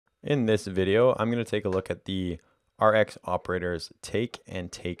In this video, I'm going to take a look at the Rx operators take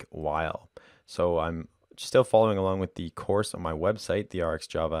and take while. So I'm still following along with the course on my website, the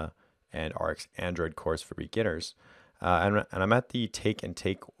RxJava and Rx Android course for beginners. And I'm at the take and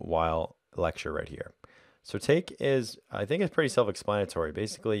take while lecture right here. So take is, I think it's pretty self-explanatory.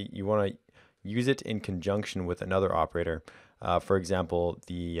 Basically, you want to use it in conjunction with another operator. For example,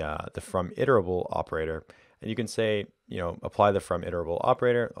 the from iterable operator. And you can say, apply the from iterable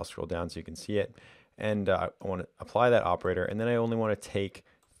operator. I'll scroll down so you can see it. And I want to apply that operator. And then I only want to take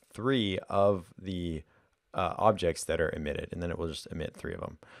 3 of the objects that are emitted. And then it will just emit 3 of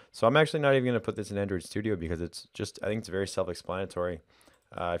them. So I'm actually not even going to put this in Android Studio because it's just, I think it's very self-explanatory.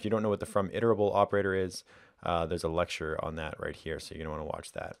 If you don't know what the from iterable operator is, there's a lecture on that right here. So you're going to want to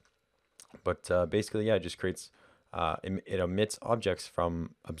watch that. But basically, yeah, it just creates, it emits objects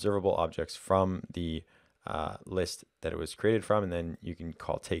from observable objects from the list that it was created from, and then you can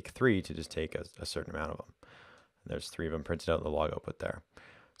call take 3 to just take a certain amount of them. And there's 3 of them printed out in the log output there.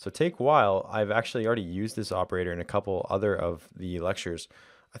 So take while, I've actually already used this operator in a couple other of the lectures.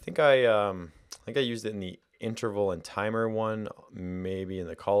 I think I used it in the interval and timer one, maybe in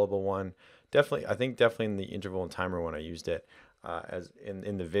the callable one. Definitely in the interval and timer one I used it as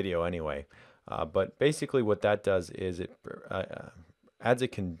in the video anyway. But basically what that does is it adds a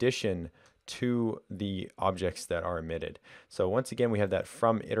condition to the objects that are emitted. So once again, we have that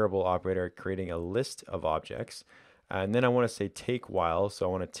from iterable operator creating a list of objects. And then I want to say take while. So I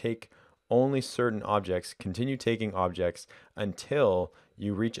want to take only certain objects, continue taking objects until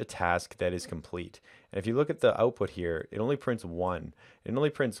you reach a task that is complete. And if you look at the output here, it only prints 1. It only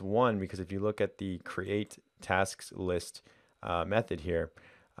prints 1 because if you look at the create tasks list method here,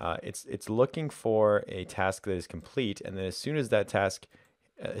 it's looking for a task that is complete. And then as soon as that task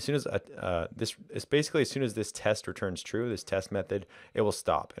as soon as this test returns true, this test method, it will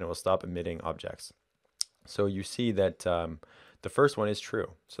stop and it will stop emitting objects. So you see that the first one is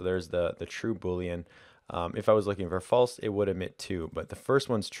true. So there's the true Boolean. If I was looking for false, it would emit 2, but the first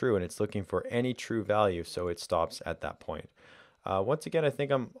one's true and it's looking for any true value, so it stops at that point. Once again, I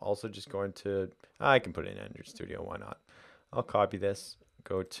think I'm also just going to, I can put it in Android Studio, why not? I'll copy this,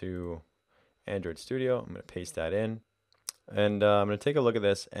 go to Android Studio, I'm going to paste that in. And I'm going to take a look at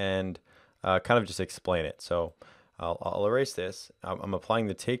this and kind of just explain it. So I'll erase this. I'm applying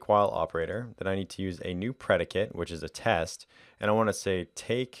the take while operator. Then I need to use a new predicate, which is a test. And I want to say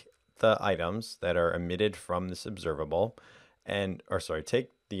take the items that are emitted from this observable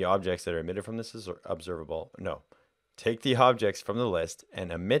take the objects that are emitted from this observable. No, take the objects from the list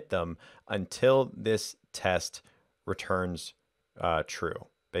and emit them until this test returns true,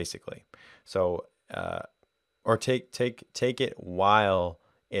 basically. So or take it while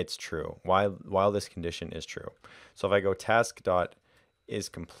it's true, while this condition is true. So if I go task dot is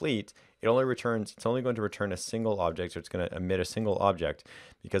complete, it's only going to return a single object, so it's going to emit a single object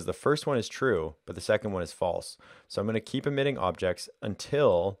because the first one is true, but the second one is false. So I'm going to keep emitting objects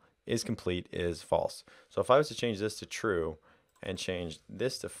until is complete is false. So if I was to change this to true and change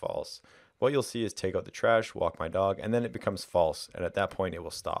this to false, what you'll see is take out the trash, walk my dog, and then it becomes false. And at that point, it will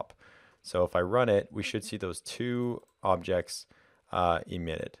stop. So if I run it, we should see those 2 objects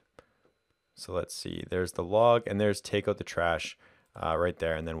emitted. So let's see, there's the log and there's take out the trash right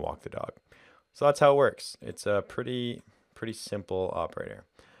there and then walk the dog. So that's how it works. It's a pretty simple operator.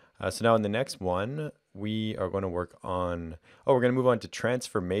 So now in the next one, we are going to work on, we're going to move on to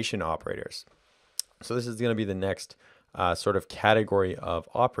transformation operators. So this is going to be the next sort of category of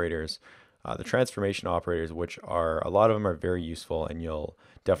operators. The transformation operators, which are, a lot of them are very useful and you'll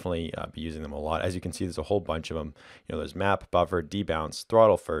definitely be using them a lot. As you can see, there's a whole bunch of them. There's map, buffer, debounce,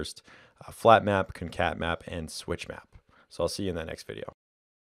 throttle first, flat map, concat map, and switch map. So I'll see you in that next video.